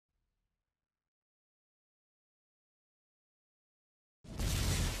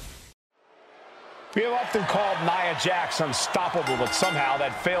We have often called Nia Jax unstoppable, but somehow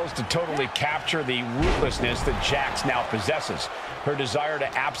that fails to totally capture the ruthlessness that Jax now possesses. Her desire to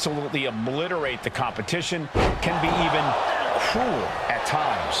absolutely obliterate the competition can be even cruel at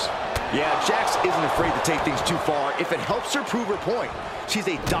times. Yeah, Jax isn't afraid to take things too far if it helps her prove her point. She's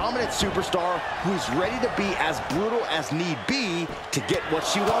a dominant superstar who's ready to be as brutal as need be to get what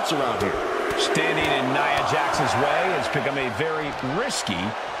she wants around here. Standing in Nia Jax's way has become a very risky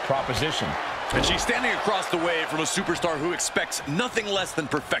proposition. And she's standing across the way from a superstar who expects nothing less than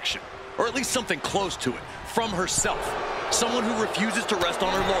perfection, or at least something close to it, from herself. Someone who refuses to rest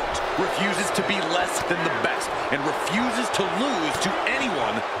on her laurels, refuses to be less than the best, and refuses to lose to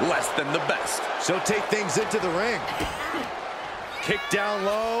anyone less than the best. So take things into the ring. Kick down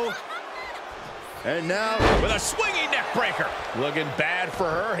low. And now with a swinging neck breaker. Looking bad for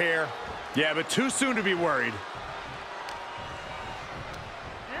her here. Yeah, but too soon to be worried.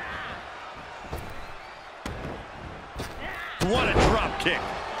 What a drop kick.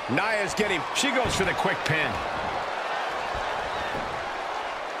 Nia's getting, she goes for the quick pin.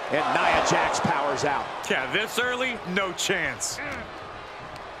 And Nia Jax powers out. Yeah, this early, no chance.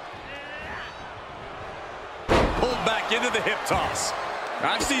 Pulled back into the hip toss.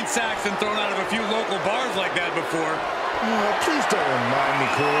 I've seen Saxton thrown out of a few local bars like that before. Please don't remind me,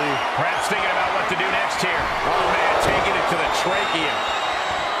 Clowy. Perhaps thinking about what to do next here. Oh, man, taking it to the trachea.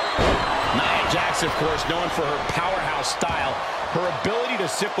 Nia Jax, of course, known for her powerhouse style, her ability to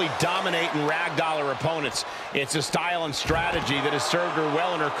simply dominate and ragdoll her opponents. It's a style and strategy that has served her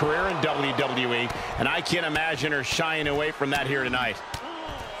well in her career in WWE, and I can't imagine her shying away from that here tonight.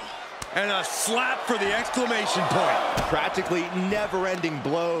 And a slap for the exclamation point. Practically never-ending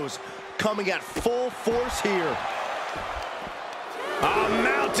blows coming at full force here.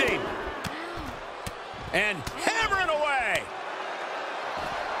 Mounting. And hammering away.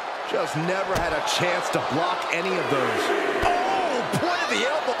 Just never had a chance to block any of those. Oh, point of the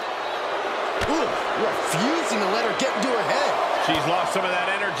elbow. Ooh, refusing to let her get into her head. She's lost some of that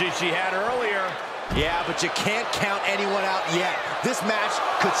energy she had earlier. Yeah, but you can't count anyone out yet. This match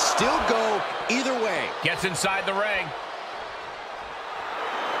could still go either way. Gets inside the ring.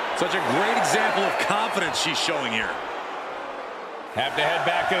 Such a great example of confidence she's showing here. Have to head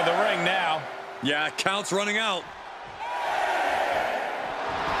back into the ring now. Yeah, count's running out.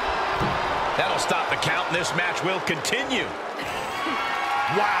 That'll stop the count, and this match will continue.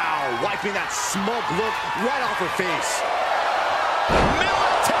 Wow, wiping that smug look right off her face.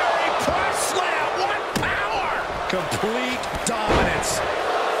 Military press slam, what power! Complete dominance.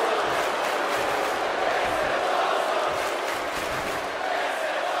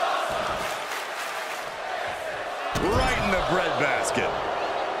 Right in the breadbasket.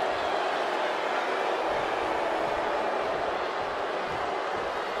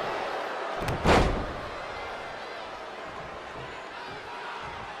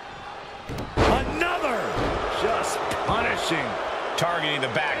 Just punishing. Targeting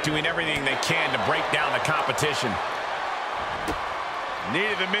the back, doing everything they can to break down the competition.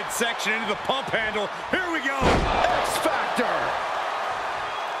 Needed the midsection into the pump handle. Here we go. X-Factor.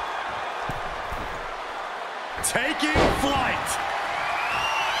 Taking flight.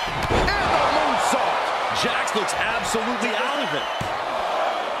 And the moonsault. Jax looks absolutely out of it.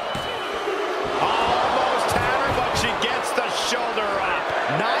 Almost had her, but she gets the shoulder up.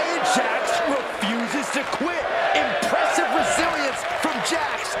 Nia Jax refuses to quit. Impressive resilience from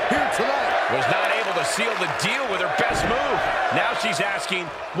Jax here tonight. Was not able to seal the deal with her best move. Now she's asking,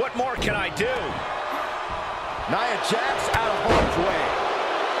 what more can I do? Nia Jax out of harm's way.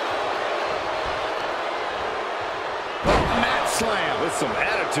 Mat slam with some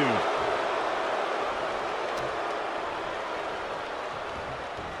attitude.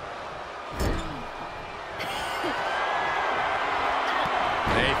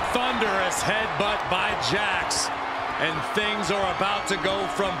 A thunderous headbutt by Jax. And things are about to go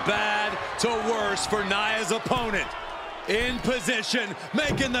from bad to worse for Nia's opponent. In position,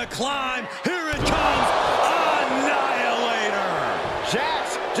 making the climb. Here it comes. Annihilator.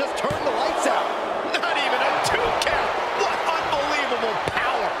 Jax just turned the lights out. Not even a 2 count. What unbelievable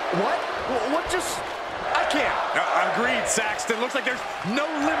power. What just... I can't. Agreed, Saxton. Looks like there's no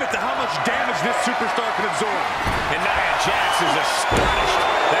limit to how much damage this superstar can absorb. And Nia Jax is astonished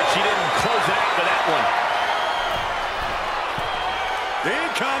that she didn't close it out with that one.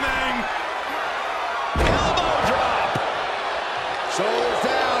 Incoming! Elbow drop! Shoulders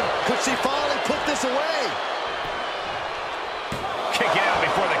down. Could she finally put this away? Kick it out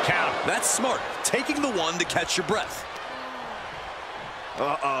before the count. That's smart. Taking the one to catch your breath.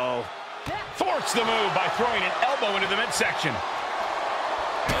 Uh-oh. Force the move by throwing an elbow into the midsection.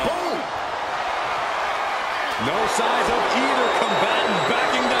 Boom! No signs of either combatant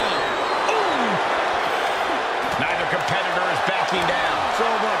backing down. Ooh. Neither competitor is backing down. So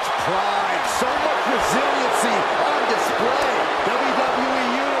much pride, so much resiliency on display. WWE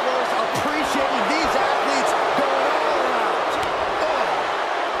Universe appreciating these athletes going all out. Oh.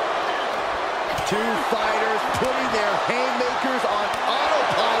 Two fighters putting their haymakers on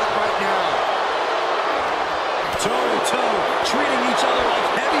autopilot right now. Toe-to-toe, treating each other like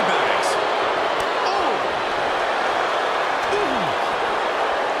heavy bags. Oh! Ooh.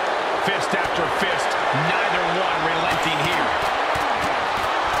 Fist after fist, neither one relenting here.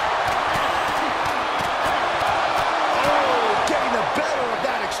 Oh, getting the better of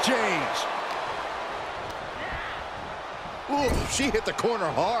that exchange. Ooh, she hit the corner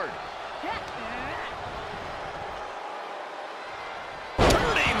hard.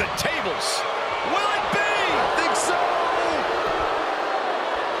 Turning the tables. Will it be? Think so.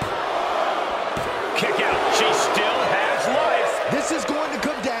 Kick out. She still has life. This is going to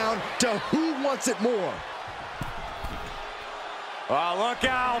come down to who wants it more. Oh, look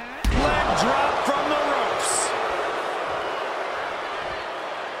out. Leg drop from the ropes.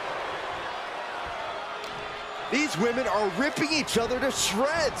 These women are ripping each other to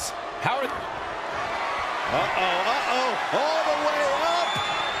shreds. How are... All the way up.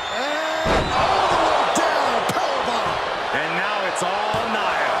 And all the way down. Powerbomb. And now it's all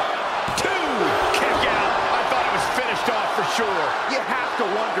Nia. Two. Kick out. I thought it was finished off for sure. You have to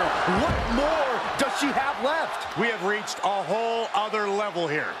wonder, what more does she have left? We have reached a whole other level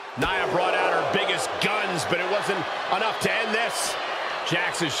here. Nia brought out her biggest guns, but it wasn't enough to end this.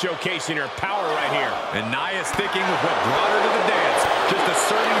 Jax is showcasing her power right here. And Nia sticking with what brought her to the dance, just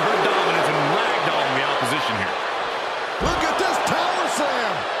asserting her dominance and ragdolling the opposition here. Look at this power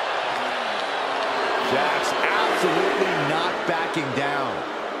slam. Jax absolutely not backing down.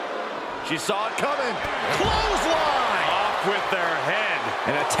 She saw it coming. Clothesline! Off with their head.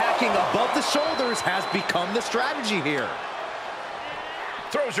 And attacking above the shoulders has become the strategy here.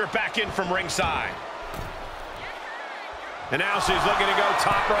 Throws her back in from ringside. And now she's looking to go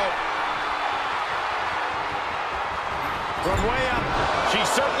top rope. From way up, she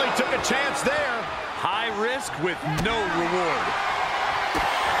certainly took a chance there. High risk with no reward.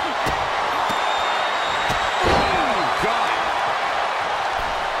 Oh, God.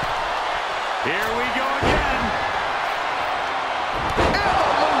 Here we go again. And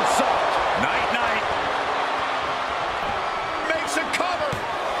a moonsault. Night-night. Makes a cover.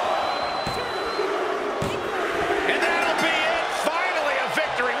 And that'll be it. Finally a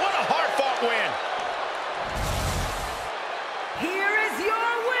victory. What a hard-fought win. Here is your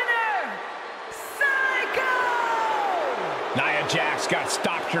winner, Psycho! Nia Jax got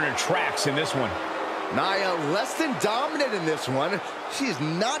stopped in her tracks in this one. Nia less than dominant in this one. She is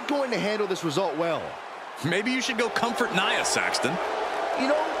not going to handle this result well. Maybe you should go comfort Nia, Saxton. You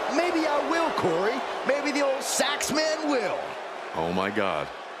know, maybe I will, Corey. Maybe the old Sax man will. Oh, my God.